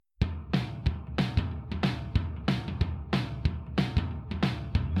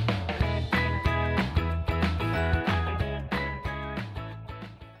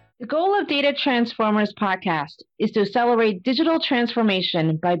The goal of Data Transformers podcast is to accelerate digital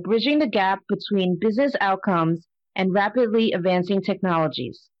transformation by bridging the gap between business outcomes and rapidly advancing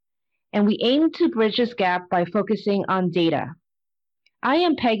technologies. And we aim to bridge this gap by focusing on data. I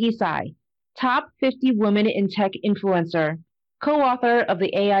am Peggy Tsai, top 50 women in tech influencer, co-author of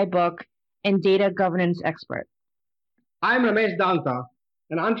the AI book, and data governance expert. I'm Ramesh Danta,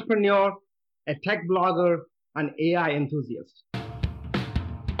 an entrepreneur, a tech blogger, and AI enthusiast.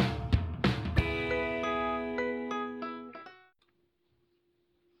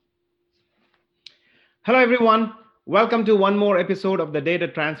 Hello, everyone. Welcome to one more episode of the Data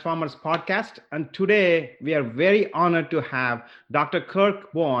Transformers podcast. And today we are very honored to have Dr.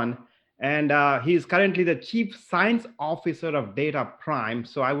 Kirk Borne, and he is currently the Chief Science Officer of Data Prime.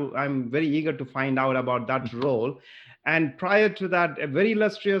 So I'm very eager to find out about that role. And prior to that, a very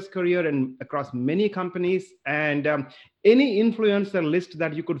illustrious career across many companies, and any influencer list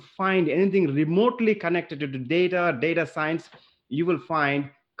that you could find, anything remotely connected to data science, you will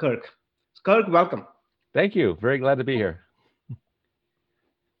find Kirk. Kirk, welcome. Thank you. Very glad to be here.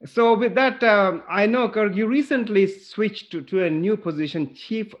 So with that, I know, Kirk, you recently switched to a new position,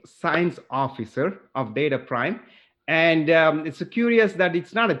 Chief Science Officer of Data Prime. And it's curious that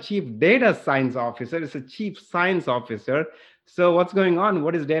it's not a Chief Data Science Officer, it's a Chief Science Officer. So what's going on?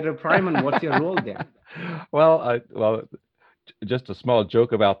 What is Data Prime and what's your role there? Well, just a small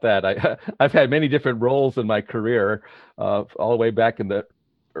joke about that. I've had many different roles in my career, all the way back in the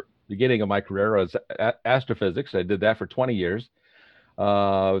beginning of my career. I was Astrophysics. I did that for 20 years.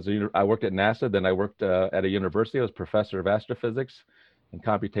 I worked at NASA, then I worked at a university. I was professor of astrophysics and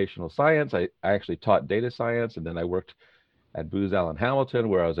computational science. I actually taught data science, and then I worked at Booz Allen Hamilton,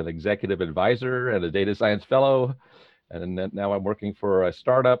 where I was an executive advisor and a data science fellow. And then now I'm working for a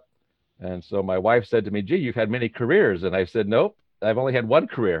startup. And so my wife said to me, "Gee, you've had many careers." And I said, "Nope, I've only had one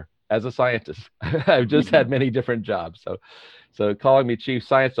career as a scientist. I've just had many different jobs." So calling me Chief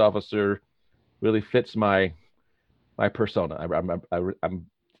Science Officer really fits my persona.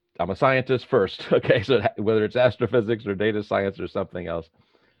 I'm a scientist first. Okay, so whether it's astrophysics or data science or something else,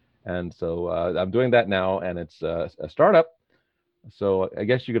 and so I'm doing that now, and it's a startup. So I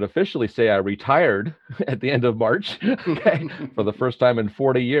guess you could officially say I retired at the end of March. Okay, for the first time in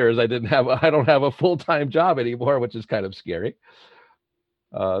 40 years, I don't have a full-time job anymore, which is kind of scary.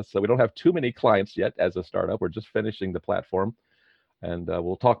 So we don't have too many clients yet as a startup. We're just finishing the platform, and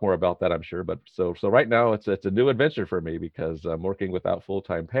we'll talk more about that, I'm sure. But so right now it's a new adventure for me because I'm working without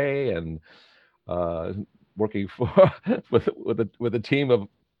full-time pay and working with a team of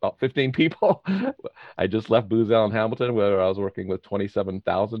about 15 people. I just left Booz Allen Hamilton, where I was working with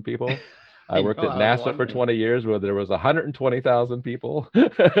 27,000 people. I worked at NASA for 20 years, where there was 120,000 people.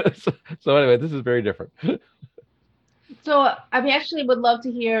 So anyway, this is very different. So I actually would love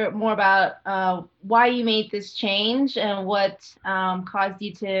to hear more about why you made this change and what caused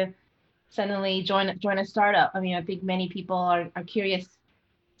you to suddenly join a startup. I mean, I think many people are curious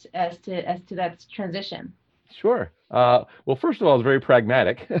as to that transition. Sure. Well, first of all, I was very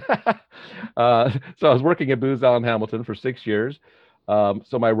pragmatic. So I was working at Booz Allen Hamilton for 6 years.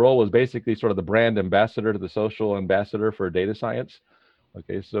 So my role was basically sort of the brand ambassador to the social ambassador for data science.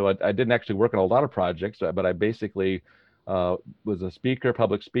 Okay, so I didn't actually work on a lot of projects, but I basically was a speaker,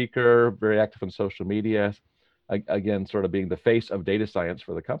 public speaker, very active on social media, again, sort of being the face of data science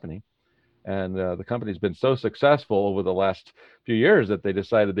for the company. And the company's been so successful over the last few years that they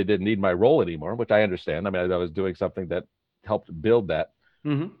decided they didn't need my role anymore, which I understand. I mean, I was doing something that helped build that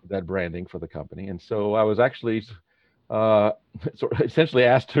branding for the company. And so I was actually sort of essentially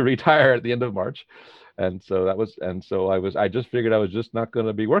asked to retire at the end of March. And so I just figured I was just not going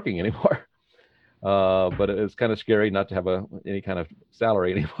to be working anymore. But it was kind of scary not to have any kind of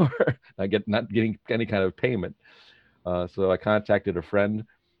salary anymore. not getting any kind of payment. So I contacted a friend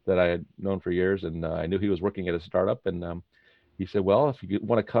that I had known for years, and I knew he was working at a startup. And he said, "Well, if you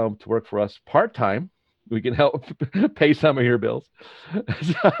want to come to work for us part-time, we can help pay some of your bills."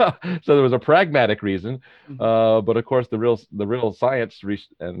 So there was a pragmatic reason, but of course the real science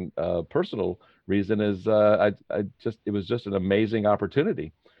and personal reason is it was just an amazing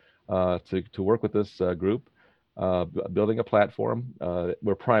opportunity to work with this group, building a platform.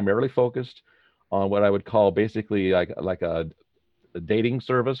 We're primarily focused on what I would call basically like a dating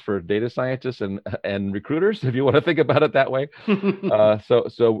service for data scientists and recruiters, if you want to think about it that way.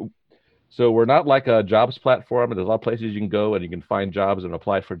 So we're not like a jobs platform. There's a lot of places you can go and you can find jobs and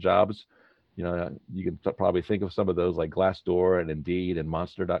apply for jobs. You know, you can probably think of some of those like Glassdoor and Indeed and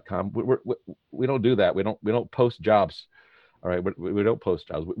Monster.com. We don't do that. We don't post jobs. All right, we don't post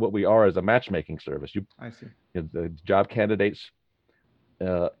jobs. What we are is a matchmaking service. I see. The job candidates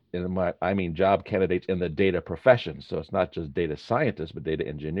I mean job candidates in the data profession. So it's not just data scientists, but data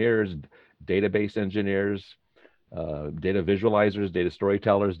engineers, database engineers, data visualizers, data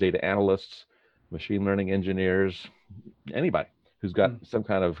storytellers, data analysts, machine learning engineers, anybody who's got some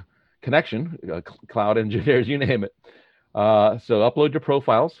kind of connection, cloud engineers, you name it. So upload your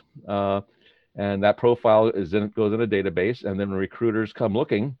profiles, and that profile goes in a database, and then when recruiters come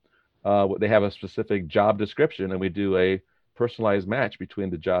looking, they have a specific job description, and we do a personalized match between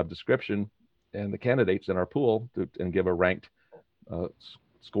the job description and the candidates in our pool and give a ranked,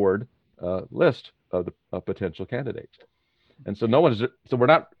 scored list of the potential candidates. And so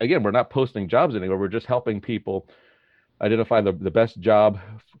we're not posting jobs anywhere. We're just helping people identify the best job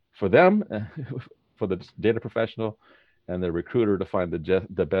for them, for the data professional, and the recruiter to find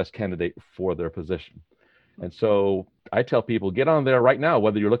the best candidate for their position. And so I tell people, get on there right now,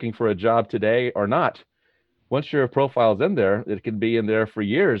 whether you're looking for a job today or not. Once your profile's in there, it can be in there for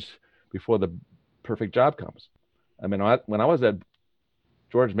years before the perfect job comes. I mean, when I was at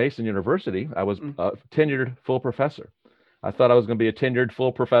George Mason University, I was a tenured full professor. I thought I was going to be a tenured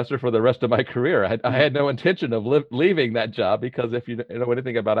full professor for the rest of my career. I had no intention of leaving that job, because if you know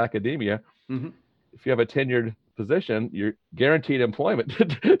anything about academia, if you have a tenured position, you're guaranteed employment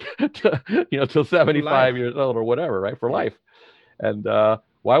till 75 years old or whatever, right? For life. And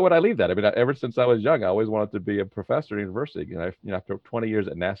why would I leave that? I mean, ever since I was young, I always wanted to be a professor at university. After 20 years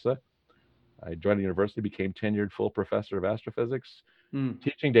at NASA, I joined the university, became tenured full professor of astrophysics,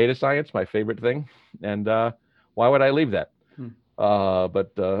 teaching data science, my favorite thing. And why would I leave that?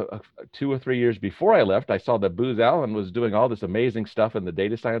 But 2 or 3 years before I left, I saw that Booz Allen was doing all this amazing stuff in the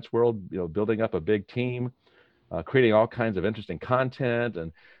data science world, building up a big team, creating all kinds of interesting content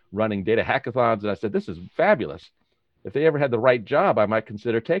and running data hackathons. And I said, this is fabulous. If they ever had the right job, I might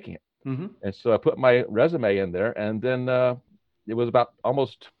consider taking it. And so I put my resume in there, and then it was about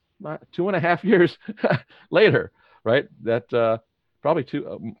almost 2.5 years later, right? That probably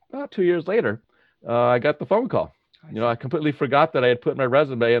about 2 years later, I got the phone call. I completely forgot that I had put my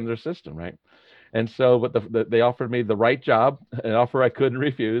resume in their system, right? And so, but they offered me the right job, an offer I couldn't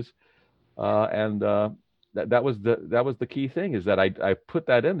refuse, and that was the key thing, is that I put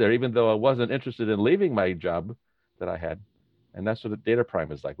that in there, even though I wasn't interested in leaving my job that I had. And that's what the data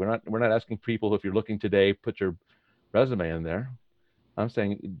prime is like. We're not asking people, if you're looking today, put your resume in there. I'm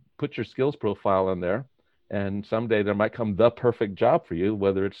saying put your skills profile in there, and someday there might come the perfect job for you,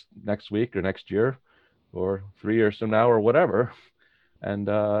 whether it's next week or next year or 3 years from now or whatever. And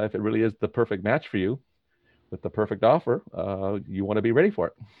if it really is the perfect match for you with the perfect offer, you want to be ready for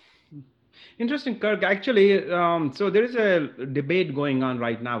it. Interesting, Kirk. Actually, so there is a debate going on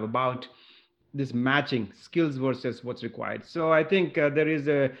right now about this matching skills versus what's required. So I think there is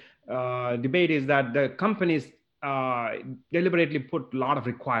a debate is that the companies deliberately put a lot of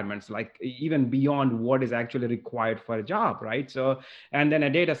requirements, like even beyond what is actually required for a job, right? So, and then a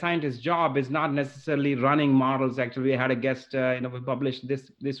data scientist job is not necessarily running models. Actually, we had a guest, we published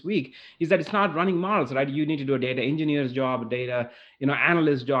this week, is that it's not running models, right? You need to do a data engineer's job, data,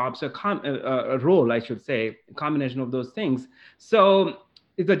 analyst job. So a role, I should say, a combination of those things. So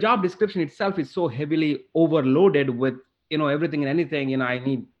if the job description itself is so heavily overloaded with, everything and anything, I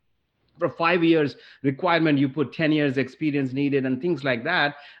need, for 5 years requirement, you put 10 years experience needed and things like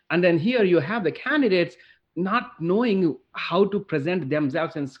that. And then here you have the candidates not knowing how to present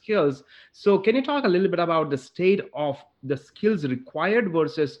themselves and skills. So can you talk a little bit about the state of the skills required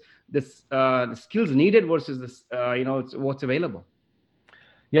versus the skills needed versus this, what's available?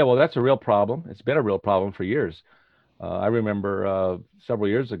 Yeah, well, that's a real problem. It's been a real problem for years. I remember several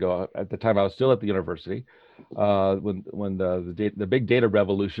years ago, at the time I was still at the university, when the big data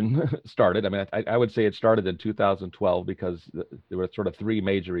revolution started. I mean, I would say it started in 2012, because there were sort of 3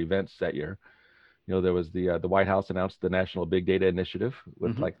 major events that year. There was the White House announced the National Big Data Initiative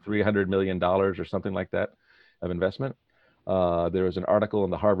with like $300 million or something like that of investment. There was an article in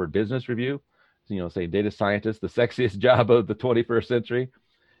the Harvard Business Review, saying data scientists, the sexiest job of the 21st century.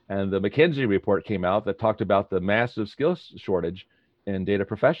 And the McKinsey report came out that talked about the massive skills shortage in data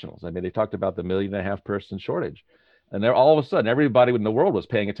professionals. I mean, they talked about the 1.5 million person shortage. And there, all of a sudden, everybody in the world was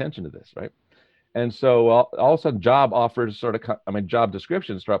paying attention to this, right? And so all of a sudden, job offers job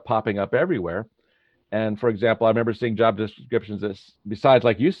descriptions start popping up everywhere. And for example, I remember seeing job descriptions that, besides,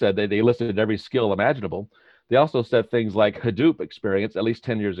 like you said, they listed every skill imaginable. They also said things like Hadoop experience, at least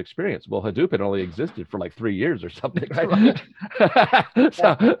 10 years experience. Well, Hadoop had only existed for like 3 years or something, right?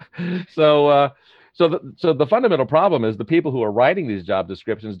 So the fundamental problem is the people who are writing these job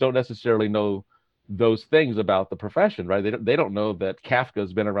descriptions don't necessarily know those things about the profession, right? They don't know that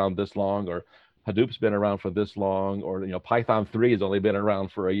Kafka's been around this long, or Hadoop's been around for this long, or Python 3 has only been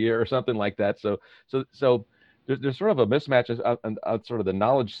around for a year or something like that. So there's sort of a mismatch on sort of the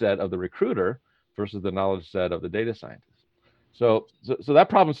knowledge set of the recruiter versus the knowledge set of the data scientist. So that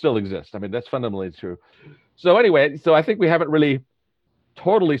problem still exists. I mean, that's fundamentally true. So anyway, so I think we haven't really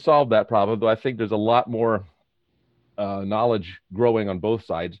totally solved that problem, though I think there's a lot more knowledge growing on both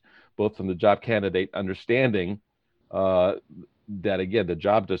sides, both from the job candidate understanding that, again, the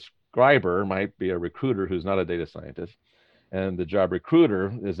job describer might be a recruiter who's not a data scientist, and the job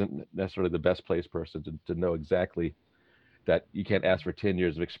recruiter isn't necessarily the best placed person to know exactly that you can't ask for 10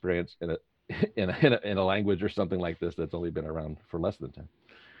 years of experience in a language or something like this that's only been around for less than 10.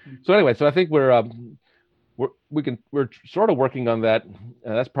 So anyway, so I think we're sort of working on that, and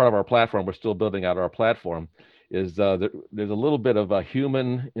that's part of our platform. We're still building out our platform. There's a little bit of a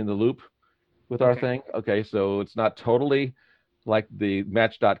human in the loop with our thing. Okay, so it's not totally like the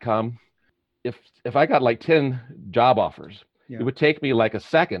Match.com. If I got like 10 job offers, it would take me like a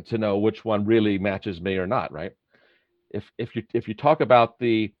second to know which one really matches me or not, right? If you talk about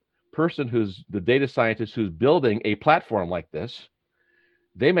the person who's the data scientist who's building a platform like this,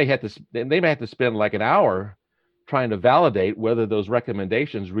 they may have to spend like an hour trying to validate whether those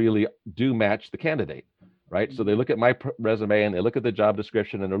recommendations really do match the candidate, right? So they look at my resume and they look at the job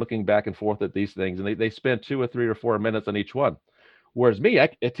description and they're looking back and forth at these things, and they spend 2 or 3 or 4 minutes on each one. Whereas me,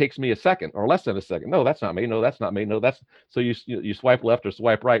 it takes me a second or less than a second. No, that's not me. No, that's not me. No, that's so you swipe left or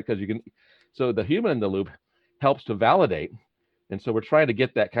swipe right because you can. So the human in the loop helps to validate, and so we're trying to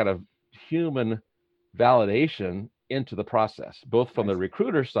get that kind of human validation into the process, both from the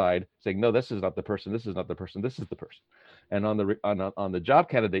recruiter side, saying, no, this is not the person, this is not the person, this is the person. And on the job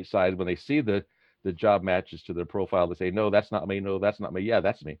candidate side, when they see the job matches to their profile, they say, no, that's not me, no, that's not me, yeah,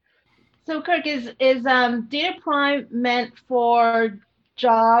 that's me. So Kirk, is Data Prime meant for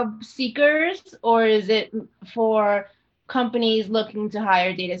job seekers, or is it for companies looking to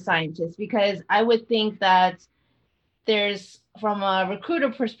hire data scientists? Because I would think that there's, from a recruiter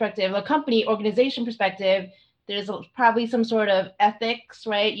perspective, a company organization perspective, there's probably some sort of ethics,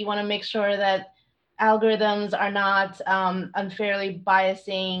 right? You want to make sure that algorithms are not unfairly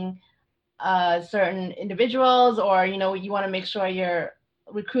biasing certain individuals, or you want to make sure you're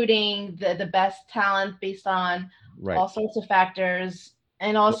recruiting the best talent based on all sorts of factors.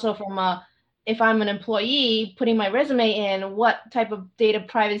 And also if I'm an employee putting my resume in, what type of data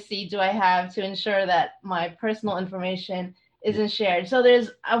privacy do I have to ensure that my personal information isn't shared? So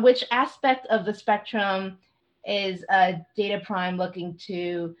there's which aspect of the spectrum is Data Prime looking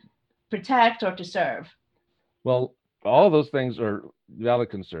to protect or to serve? Well, all of those things are valid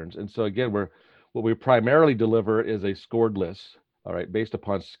concerns. And so again, what we primarily deliver is a scored list, all right, based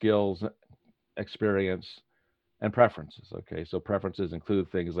upon skills, experience, and preferences. Okay, so preferences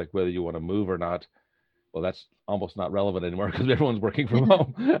include things like whether you want to move or not. Well, that's almost not relevant anymore because everyone's working from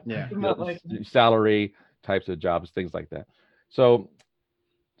home. Salary, types of jobs, things like that. So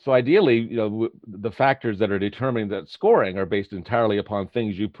ideally, the factors that are determining that scoring are based entirely upon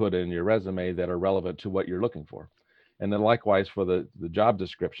things you put in your resume that are relevant to what you're looking for. And then likewise for the job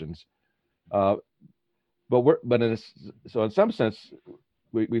descriptions. So in some sense,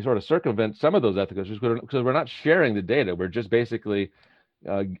 we sort of circumvent some of those ethical issues because we're not sharing the data. We're just basically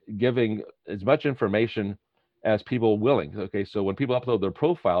giving as much information as people willing. Okay, so when people upload their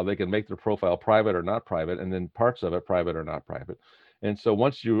profile, they can make their profile private or not private, and then parts of it private or not private. And so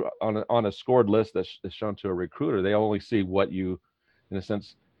once you on a scored list that's shown to a recruiter, they only see what you, in a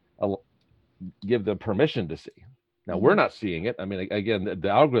sense, give them permission to see. Now we're not seeing it. I mean, again, the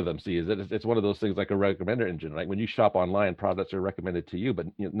algorithm sees it. It's one of those things like a recommender engine, right? When you shop online, products are recommended to you, but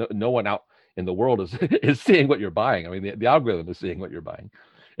no one out in the world is seeing what you're buying. I mean, the algorithm is seeing what you're buying,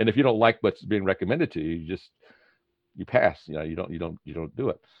 and if you don't like what's being recommended to you, you pass. You don't do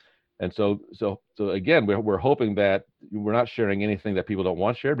it. And so again, we're hoping that we're not sharing anything that people don't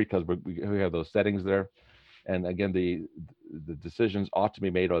want shared because we have those settings there. And again, the decisions ought to be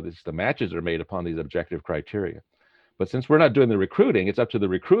made, or the matches are made upon these objective criteria. But since we're not doing the recruiting, it's up to the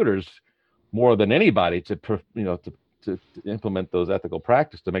recruiters more than anybody to implement those ethical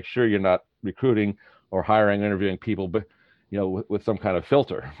practices to make sure you're not recruiting or hiring, interviewing people, but with some kind of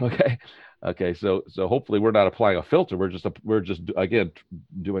filter. Okay. So hopefully we're not applying a filter. We're just again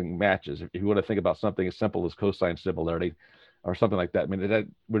doing matches. If you want to think about something as simple as cosine similarity or something like that, I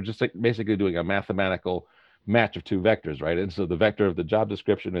mean, we're just basically doing a mathematical match of two vectors, right? And so the vector of the job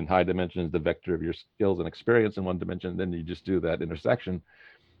description in high dimension is the vector of your skills and experience in one dimension. Then you just do that intersection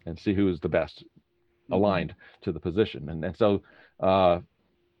and see who is the best aligned to the position. And so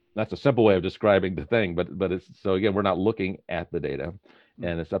that's a simple way of describing the thing, but it's, so again, we're not looking at the data.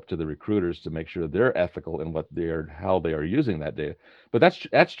 and it's up to the recruiters to make sure they're ethical in how they are using that data. But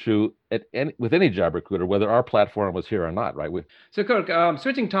that's true with any job recruiter, whether our platform was here or not, right? So Kirk,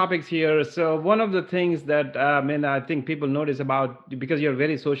 switching topics here. So one of the things that I think people notice about, because you're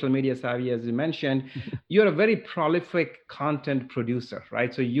very social media savvy, as you mentioned, you're a very prolific content producer,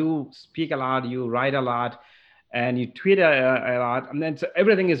 right? So you speak a lot, you write a lot, and you tweet a lot, and then so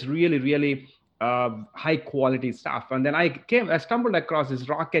everything is really, really high quality stuff. And then I stumbled across this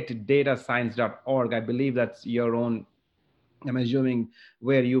rocketdatascience.org. I believe that's your own, I'm assuming,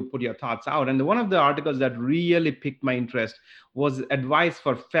 where you put your thoughts out. And one of the articles that really piqued my interest was advice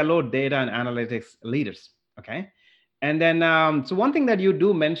for fellow data and analytics leaders. Okay. And then, so one thing that you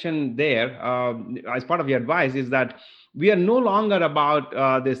do mention there as part of your advice is that we are no longer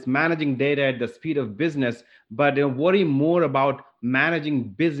about this managing data at the speed of business, but worry more about managing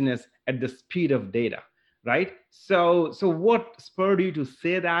business at the speed of data, right? So what spurred you to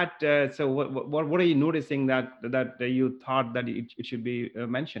say that? So what are you noticing that you thought that it should be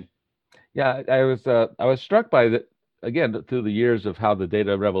mentioned? Yeah, I was struck by again, through the years of how the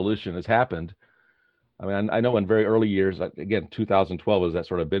data revolution has happened. I mean, I know in very early years, again, 2012 was that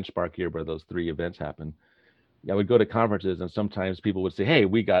sort of benchmark year where those three events happened. I would go to conferences and sometimes people would say, hey,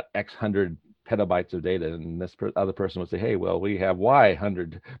 we got X hundred petabytes of data. And this other person would say, hey, well, we have Y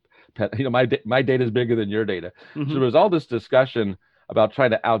hundred. My data is bigger than your data. Mm-hmm. So there was all this discussion about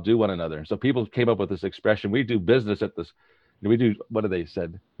trying to outdo one another. And so people came up with this expression, we do business at this, we do, what did they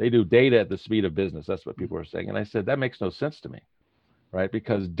said? They do data at the speed of business. That's what people were saying. And I said, that makes no sense to me, right?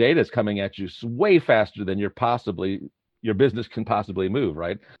 Because data is coming at you way faster than your business can possibly move,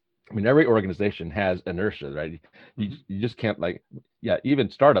 right? I mean, every organization has inertia, right? You just can't even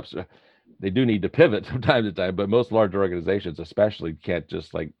startups, they do need to pivot from time to time, but most large organizations especially can't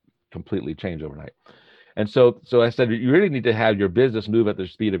just completely change overnight. And so I said, you really need to have your business move at the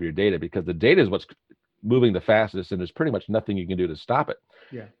speed of your data, because the data is what's moving the fastest, and there's pretty much nothing you can do to stop it.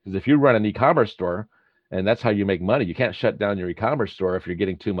 Yeah. Because if you run an e-commerce store, and that's how you make money, you can't shut down your e-commerce store if you're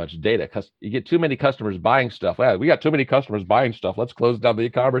getting too much data. Because you get too many customers buying stuff. We got too many customers buying stuff. Let's close down the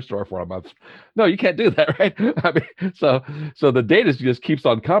e-commerce store for a month. No, you can't do that, right? I mean, so the data just keeps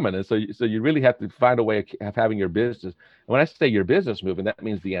on coming, and so you really have to find a way of having your business. And when I say your business moving, that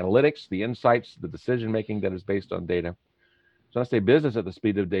means the analytics, the insights, the decision making that is based on data. So when I say business at the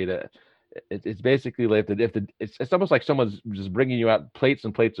speed of data, it's basically like it's almost like someone's just bringing you out plates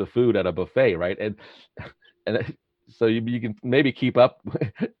and plates of food at a buffet, right? And so you can maybe keep up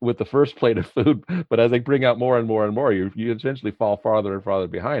with the first plate of food, but as they bring out more and more and more, you essentially fall farther and farther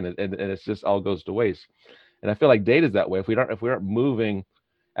behind, and it's just all goes to waste. And I feel like data is that way. If we aren't moving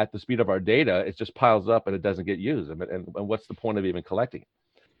at the speed of our data, it just piles up and it doesn't get used. And what's the point of even collecting it?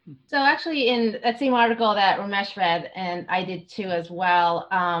 So actually, in that same article that Ramesh read, and I did too as well,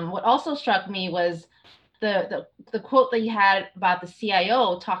 what also struck me was the quote that you had about the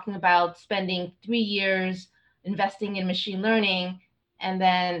CIO talking about spending 3 years investing in machine learning, and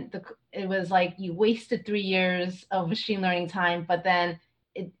then it was like you wasted 3 years of machine learning time, but then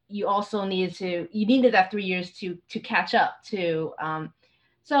you also needed that 3 years to catch up to.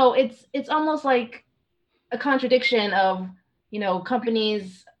 So it's almost like a contradiction of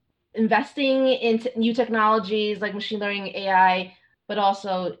companies investing into new technologies like machine learning, AI, but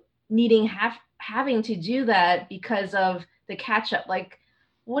also having to do that because of the catch up. Like,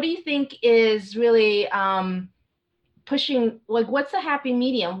 what do you think is really pushing, what's the happy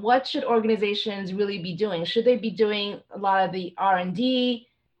medium? What should organizations really be doing? Should they be doing a lot of the R&D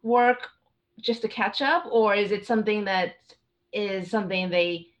work just to catch up? Or is it something that is something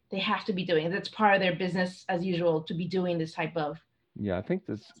they have to be doing? That's part of their business as usual, to be doing this type of. Yeah, I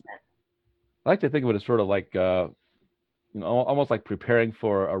like to think of it as sort of like, almost like preparing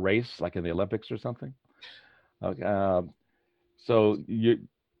for a race, like in the Olympics or something. So you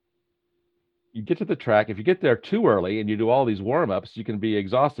get to the track. If you get there too early and you do all these warm-ups, you can be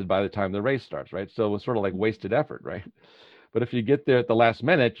exhausted by the time the race starts, right? So it's sort of like wasted effort, right? But if you get there at the last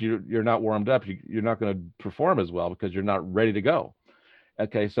minute, you're not warmed up, you're not going to perform as well because you're not ready to go.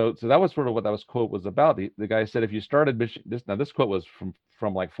 Okay, so that was sort of what that quote was about. The guy said, if you started this quote was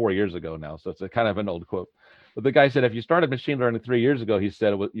from like 4 years ago now, so it's a kind of an old quote. But the guy said, if you started machine learning 3 years ago, he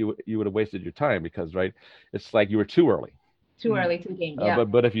said you would have wasted your time, because right, it's like you were too early. Too early to the game. Yeah.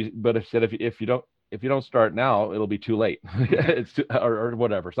 But if you don't start now, it'll be too late. It's or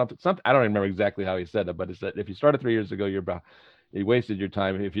whatever. Something. I don't remember exactly how he said it, but he said if you started 3 years ago, you wasted your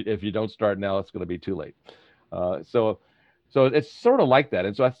time. If you don't start now, it's going to be too late. So it's sort of like that.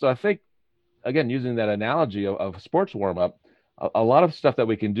 And so I think, again, using that analogy of sports warm up, a lot of stuff that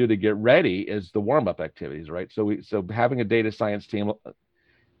we can do to get ready is the warm-up activities, right? So having a data science team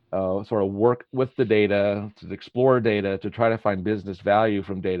sort of work with the data, to explore data, to try to find business value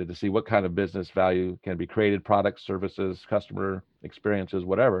from data, to see what kind of business value can be created, products, services, customer experiences,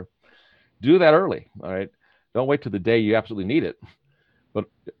 whatever. Do that early, all right? Don't wait till the day you absolutely need it. But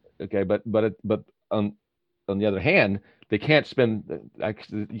okay, but on the other hand, they can't spend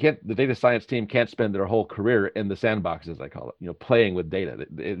the data science team can't spend their whole career in the sandbox, as I call it, playing with data.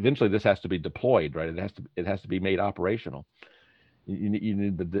 Eventually this has to be deployed, right? It has to be made operational. You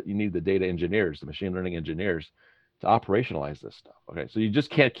need the data engineers, the machine learning engineers, to operationalize this stuff. Okay, so you just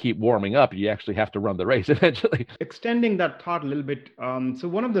can't keep warming up. You actually have to run the race eventually. Extending that thought a little bit. So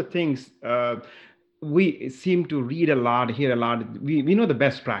one of the things we seem to read a lot, hear a lot. We know the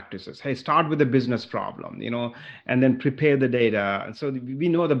best practices. Hey, start with a business problem, and then prepare the data. So we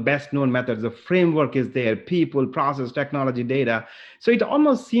know the best known methods. The framework is there: people, process, technology, data. So it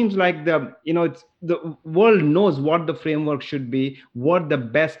almost seems like the world knows what the framework should be, what the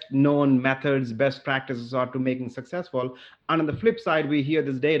best known methods, best practices are to making successful. And on the flip side, we hear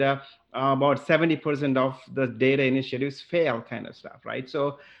this data about 70% of the data initiatives fail, kind of stuff, right?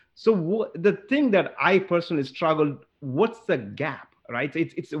 So the thing that I personally struggled, what's the gap, right?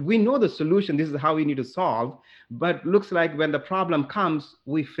 It's we know the solution. This is how we need to solve, but looks like when the problem comes,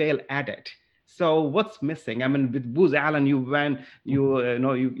 we fail at it. So what's missing? I mean, with Booz Allen, you've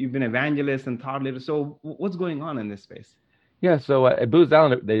been evangelist and thought leader. So what's going on in this space? Yeah, so at Booz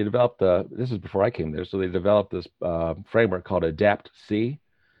Allen, they developed this is before I came there. So they developed this framework called Adapt-C.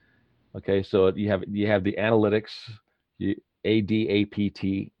 Okay, so you have the analytics,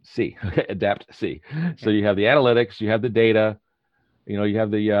 ADAPTC, Adapt-C. Okay. So you have the analytics, you have the data, you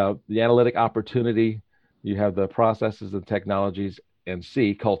have the analytic opportunity, you have the processes and technologies, and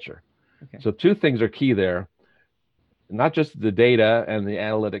C, culture. Okay. So two things are key there. Not just the data and the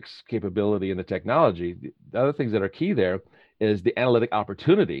analytics capability and the technology. The other things that are key there is the analytic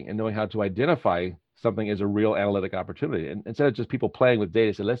opportunity and knowing how to identify something as a real analytic opportunity. And instead of just people playing with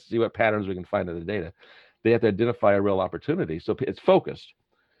data, so let's see what patterns we can find in the data. They have to identify a real opportunity. So it's focused.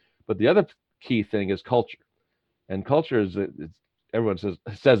 But the other key thing is culture. And culture is, everyone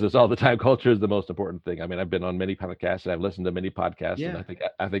says this all the time, culture is the most important thing. I mean, I've been on many podcasts and I've listened to many podcasts, yeah. And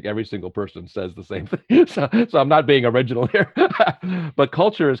I think every single person says the same thing. So I'm not being original here, but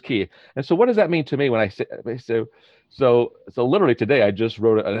culture is key. And so what does that mean to me when I say, so literally today, I just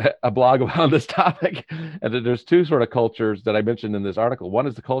wrote a blog about this topic, and there's two sort of cultures that I mentioned in this article. One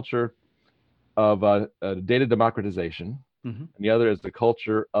is the culture of data democratization, mm-hmm. And the other is the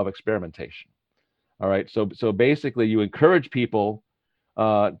culture of experimentation. All right, so basically you encourage people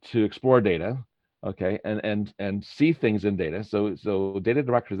to explore data, okay, and see things in data. So data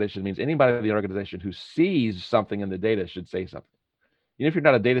democratization means anybody in the organization who sees something in the data should say something, even if you're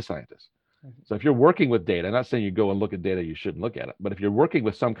not a data scientist. So if you're working with data, I'm not saying you go and look at data, you shouldn't look at it, but if you're working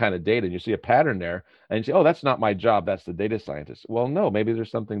with some kind of data and you see a pattern there and you say, oh, that's not my job, that's the data scientist. Well, no, maybe there's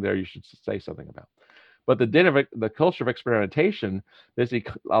something there you should say something about. But the culture of experimentation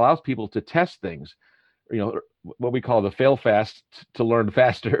basically allows people to test things, what we call the fail fast to learn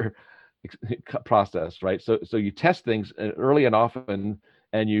faster process, right? So you test things early and often,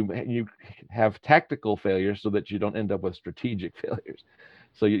 and you have tactical failures so that you don't end up with strategic failures.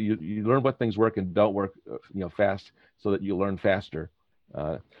 So you learn what things work and don't work, fast, so that you learn faster.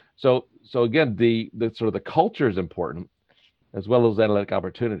 So again, the sort of the culture is important, as well as analytic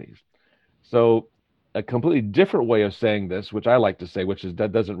opportunities. So a completely different way of saying this, which I like to say, which is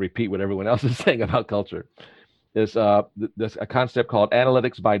that doesn't repeat what everyone else is saying about culture, is this a concept called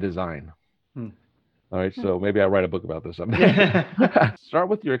analytics by design. All right, so maybe I'll write a book about this someday. Start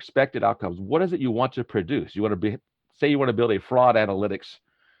with your expected outcomes. What is it you want to produce? You want to say you want to build a fraud analytics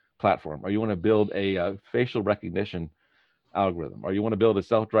platform, or you want to build a facial recognition algorithm, or you want to build a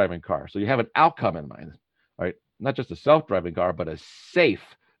self-driving car. So you have an outcome in mind, right? Not just a self-driving car, but a safe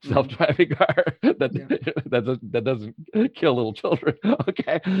self-driving car that doesn't kill little children.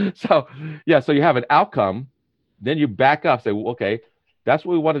 Okay, so you have an outcome, then you back up, say, well, okay, that's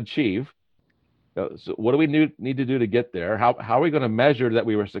what we want to achieve. So what do we need to do to get there? How are we going to measure that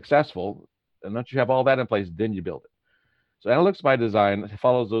we were successful? And once you have all that in place, then you build it. So analytics by design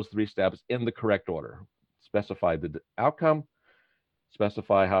follows those three steps in the correct order. Specify the outcome,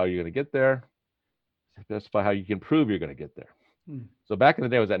 specify how you're going to get there, specify how you can prove you're going to get there. So back in the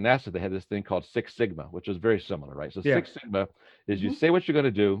day, I was at NASA, they had this thing called Six Sigma, which is very similar, right? So Six Sigma is you say what you're going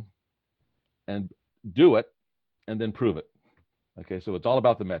to do and do it and then prove it. Okay, so it's all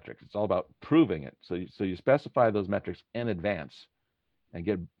about the metrics. It's all about proving it. So you specify those metrics in advance and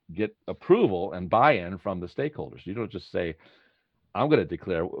get approval and buy-in from the stakeholders. You don't just say, I'm going to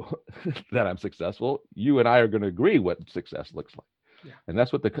declare that I'm successful. You and I are going to agree what success looks like. Yeah. And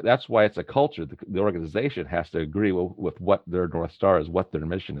that's why it's a culture. The organization has to agree with what their North Star is, what their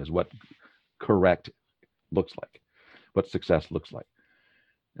mission is, what correct looks like, what success looks like.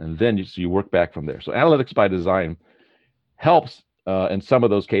 And then you work back from there. So analytics by design helps in some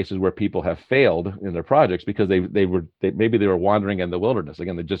of those cases where people have failed in their projects because maybe they were wandering in the wilderness.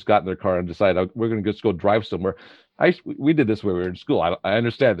 Again, they just got in their car and decided, oh, we're going to just go drive somewhere. We did this when we were in school. I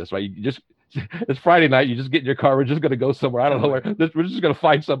understand this, right? It's Friday night. You just get in your car. We're just going to go somewhere. I don't know where. We're just going to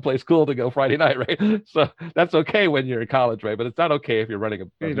find someplace cool to go Friday night, right? So that's okay when you're in college, right? But it's not okay if you're running a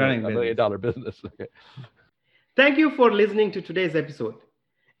 $1 million business. Okay. Thank you for listening to today's episode.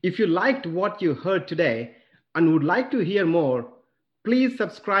 If you liked what you heard today and would like to hear more, please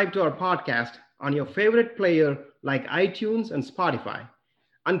subscribe to our podcast on your favorite player like iTunes and Spotify.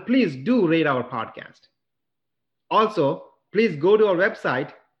 And please do rate our podcast. Also, please go to our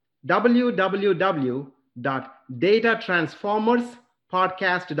website,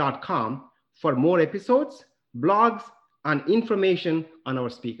 www.datatransformerspodcast.com for more episodes, blogs, and information on our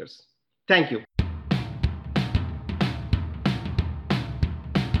speakers. Thank you.